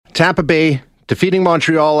Tampa Bay defeating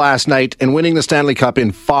Montreal last night and winning the Stanley Cup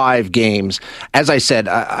in 5 games. As I said,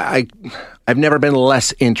 I've never been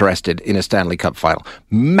less interested in a Stanley Cup final.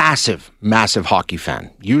 Massive hockey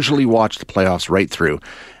fan. Usually watch the playoffs right through.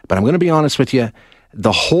 But I'm going to be honest with you,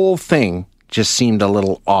 the whole thing just seemed a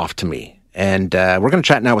little off to me. And we're going to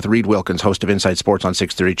chat now with Reed Wilkins, host of Inside Sports on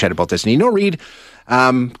 630, chat about this. And you know, Reed,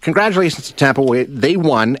 congratulations to Tampa. They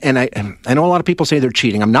won, and I know a lot of people say they're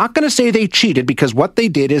cheating. I'm not going to say they cheated because what they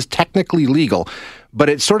did is technically legal, but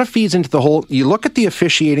it sort of feeds into the whole, you look at the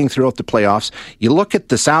officiating throughout the playoffs, you look at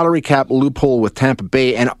the salary cap loophole with Tampa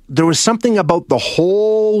Bay, and there was something about the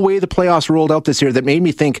whole way the playoffs rolled out this year that made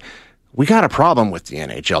me think, we got a problem with the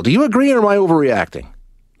NHL. Do you agree, or am I overreacting?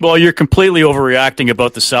 Well, you're completely overreacting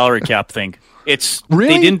about the salary cap thing. It's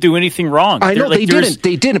really? They didn't do anything wrong. I know they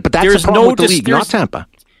didn't, but that's the problem with the league, not Tampa.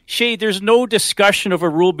 Shay, there's no discussion of a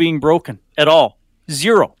rule being broken at all.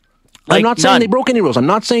 Zero. I'm not saying they broke any rules. I'm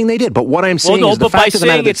not saying they did. But what I'm saying is the fact of the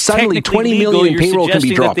matter that suddenly $20 million in payroll can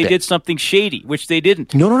be dropped. That they did something shady, which they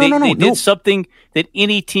didn't. No. They did something that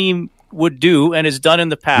any team would do and has done in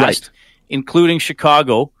the past, including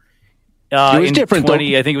Chicago. It was different, though.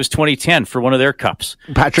 I think it was 2010 for one of their cups.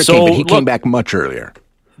 Patrick came, but he came back much earlier.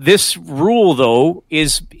 This rule, though,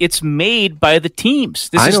 it's made by the teams.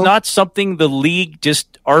 This is not something the league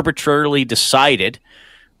just arbitrarily decided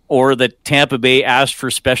or that Tampa Bay asked for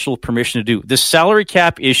special permission to do. The salary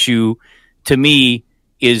cap issue, to me,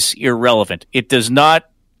 is irrelevant. It does not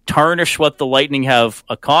tarnish what the Lightning have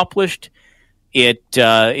accomplished. It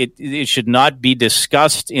should not be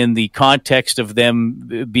discussed in the context of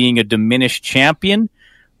them being a diminished champion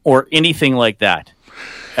or anything like that.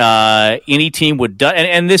 Any team would do,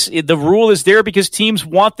 and the rule is there because teams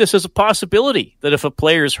want this as a possibility, that if a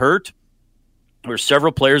player is hurt or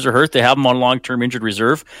several players are hurt, they have them on long-term injured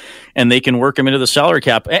reserve and they can work them into the salary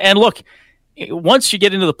cap. And look, once you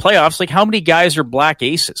get into the playoffs, like, how many guys are black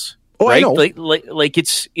aces? Oh, right? I know. Like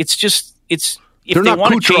it's if they're they not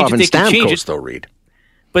want to change Kucherov it, they can change Stamkos, it. though, Reed.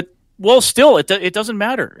 But, well, still, it doesn't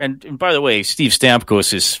matter. And by the way, Steve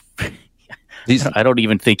Stamkos is... I don't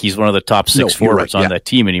even think he's one of the top 6 forwards on that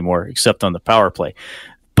team anymore, except on the power play.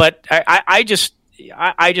 But I just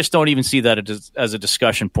don't even see that as a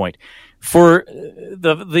discussion point. For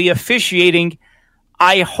the officiating,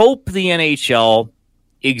 I hope the NHL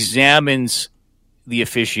examines the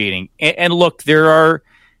officiating. And look, there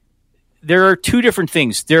are 2 different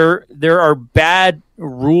things. There are bad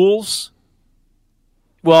rules.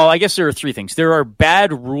 Well, I guess there are 3 things. There are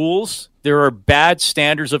bad rules, there are bad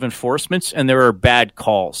standards of enforcement, and there are bad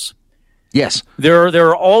calls. Yes. There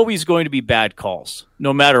are always going to be bad calls,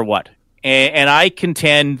 no matter what. And I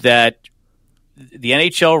contend that the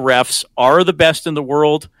NHL refs are the best in the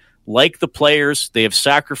world. Like the players, they have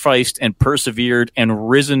sacrificed and persevered and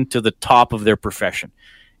risen to the top of their profession.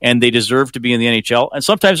 And they deserve to be in the NHL. And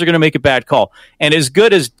sometimes they're going to make a bad call. And as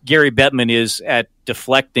good as Gary Bettman is at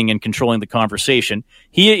deflecting and controlling the conversation,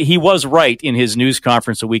 he was right in his news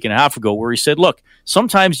conference a week and a half ago where he said, look,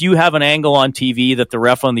 sometimes you have an angle on TV that the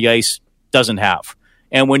ref on the ice doesn't have.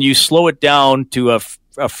 And when you slow it down to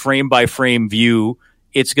a frame-by-frame view,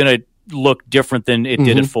 it's going to look different than it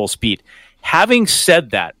did at full speed. Having said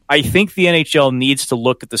that, I think the NHL needs to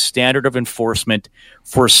look at the standard of enforcement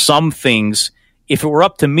for some things. If it were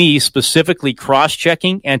up to me, specifically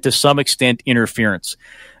cross-checking and to some extent interference.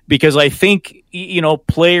 Because I think,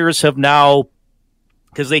 players have now,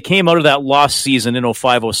 because they came out of that lost season in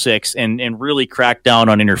 05-06 and really cracked down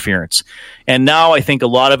on interference. And now I think a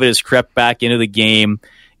lot of it has crept back into the game.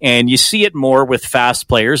 And you see it more with fast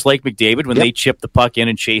players like McDavid when they chip the puck in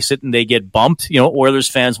and chase it and they get bumped. Oilers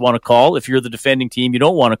fans want to call. If you're the defending team, you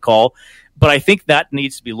don't want to call. But I think that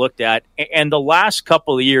needs to be looked at. And the last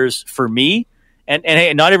couple of years for me, and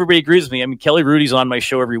hey, not everybody agrees with me. I mean, Kelly Rudy's on my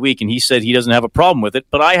show every week, and he said he doesn't have a problem with it,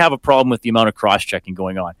 but I have a problem with the amount of cross-checking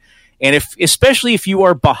going on. And especially if you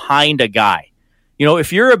are behind a guy.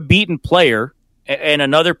 If you're a beaten player and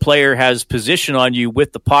another player has position on you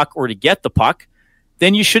with the puck or to get the puck,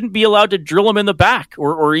 then you shouldn't be allowed to drill him in the back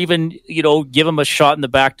or even, give him a shot in the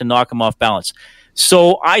back to knock him off balance.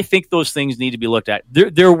 So I think those things need to be looked at.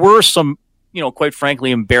 There were some, quite frankly,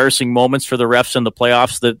 embarrassing moments for the refs in the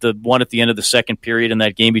playoffs. The one at the end of the second period in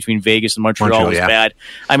that game between Vegas and Montreal was bad.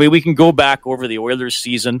 I mean, we can go back over the Oilers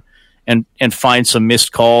season and find some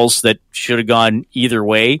missed calls that should have gone either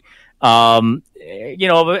way. Again,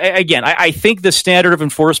 I think the standard of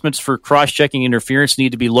enforcements for cross-checking interference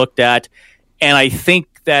need to be looked at. And I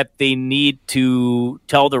think that they need to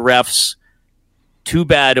tell the refs too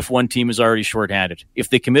bad if one team is already shorthanded. If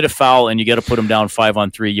they commit a foul and you got to put them down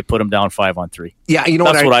 5-on-3, you put them down 5-on-3. Yeah, you know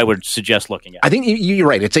that's what I would suggest looking at. I think you're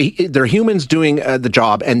right. They're humans doing the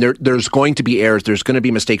job, and there's going to be errors, there's going to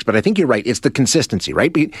be mistakes. But I think you're right. It's the consistency,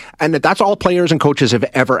 right? And that's all players and coaches have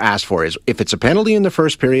ever asked for. Is if it's a penalty in the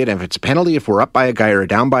first period, and if it's a penalty if we're up by a guy or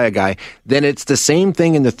down by a guy, then it's the same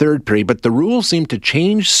thing in the third period. But the rules seem to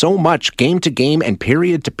change so much game to game and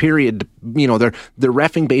period to period. You know, they're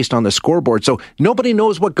reffing based on the scoreboard, so nobody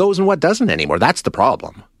knows what goes and what doesn't anymore. That's the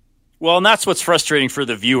problem. Well, and that's what's frustrating for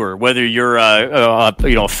the viewer, whether you're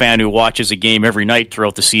a fan who watches a game every night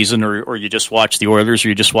throughout the season, or you just watch the Oilers, or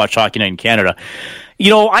you just watch Hockey Night in Canada. You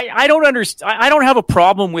know, I don't understand. I don't have a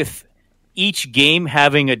problem with each game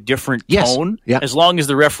having a different tone, as long as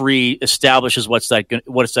the referee establishes what's that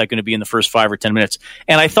going to be in the first 5 or 10 minutes.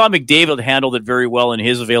 And I thought McDavid handled it very well in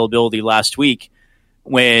his availability last week,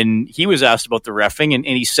 when he was asked about the reffing, and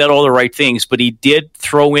he said all the right things, but he did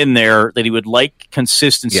throw in there that he would like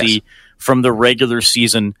consistency from the regular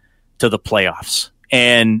season to the playoffs.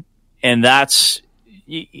 And that's,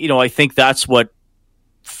 you know, I think that's what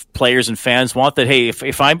players and fans want, that, hey,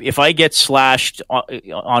 if I get slashed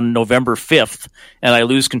on November 5th and I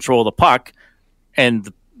lose control of the puck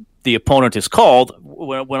and the opponent is called,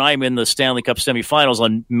 when I'm in the Stanley Cup semifinals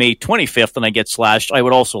on May 25th and I get slashed, I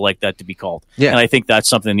would also like that to be called. Yeah. And I think that's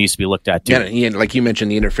something that needs to be looked at too. Yeah, like you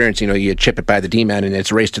mentioned, the interference, you know, you chip it by the D-man and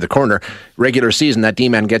it's a race to the corner. Regular season, that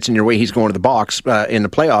D-man gets in your way, he's going to the box. In the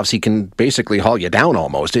playoffs, he can basically haul you down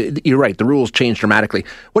almost. You're right, the rules change dramatically.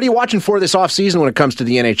 What are you watching for this offseason when it comes to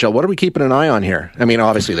the NHL? What are we keeping an eye on here? I mean,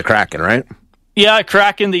 obviously the Kraken, right? Yeah,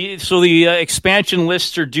 Kraken. The expansion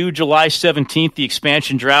lists are due July 17th. The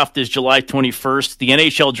expansion draft is July 21st. The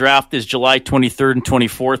NHL draft is July 23rd and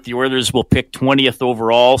 24th. The Oilers will pick 20th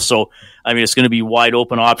overall. So, I mean, it's going to be wide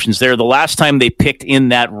open options there. The last time they picked in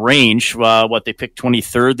that range, they picked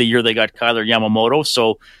 23rd, the year they got Kyler Yamamoto.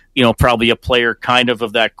 So, you know, probably a player kind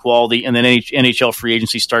of that quality. And then NHL free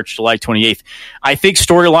agency starts July 28th. I think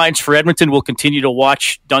storylines for Edmonton will continue to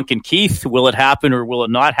watch Duncan Keith. Will it happen or will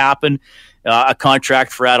it not happen? A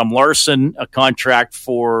contract for Adam Larson, a contract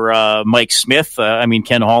for Mike Smith. I mean,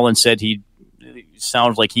 Ken Holland said he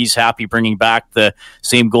sounds like he's happy bringing back the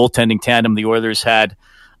same goaltending tandem the Oilers had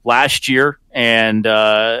last year. And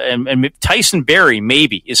Tyson Barrie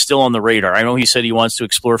maybe is still on the radar. I know he said he wants to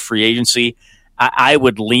explore free agency. I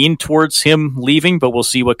would lean towards him leaving, but we'll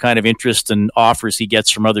see what kind of interest and offers he gets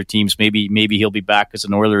from other teams. Maybe he'll be back as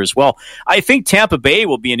an Oiler as well. I think Tampa Bay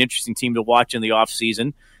will be an interesting team to watch in the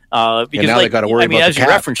offseason. Because now they got to worry about as the you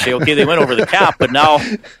cap. referenced, Shay, okay, they went over the cap, but now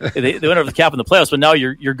they went over the cap in the playoffs. But now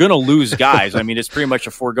you're going to lose guys. I mean, it's pretty much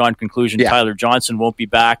a foregone conclusion. Yeah. Tyler Johnson won't be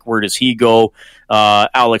back. Where does he go?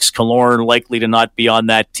 Alex Killorn likely to not be on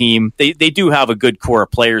that team. They do have a good core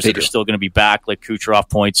of players that are still going to be back, like Kucherov,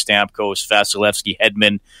 Point, Stamkos, Vasilevsky,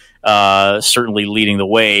 Hedman, certainly leading the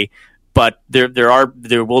way. But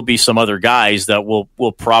there will be some other guys that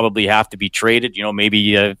will probably have to be traded. You know,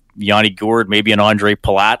 maybe Yanni Gourde, maybe an Andre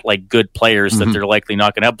Palat, like good players that they're likely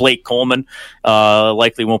not going to have. Blake Coleman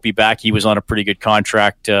likely won't be back. He was on a pretty good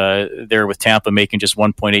contract there with Tampa, making just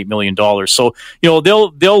 $1.8 million. So, you know,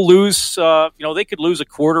 they'll lose. They could lose a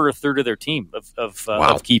quarter or a third of their team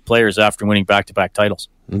of key players after winning back-to-back titles.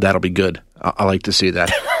 That'll be good. I like to see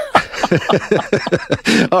that.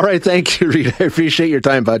 All right, thank you, Reed. I appreciate your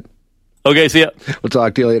time, bud. Okay, see ya. We'll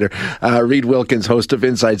talk to you later. Reed Wilkins, host of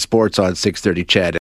Inside Sports on 630 CHED.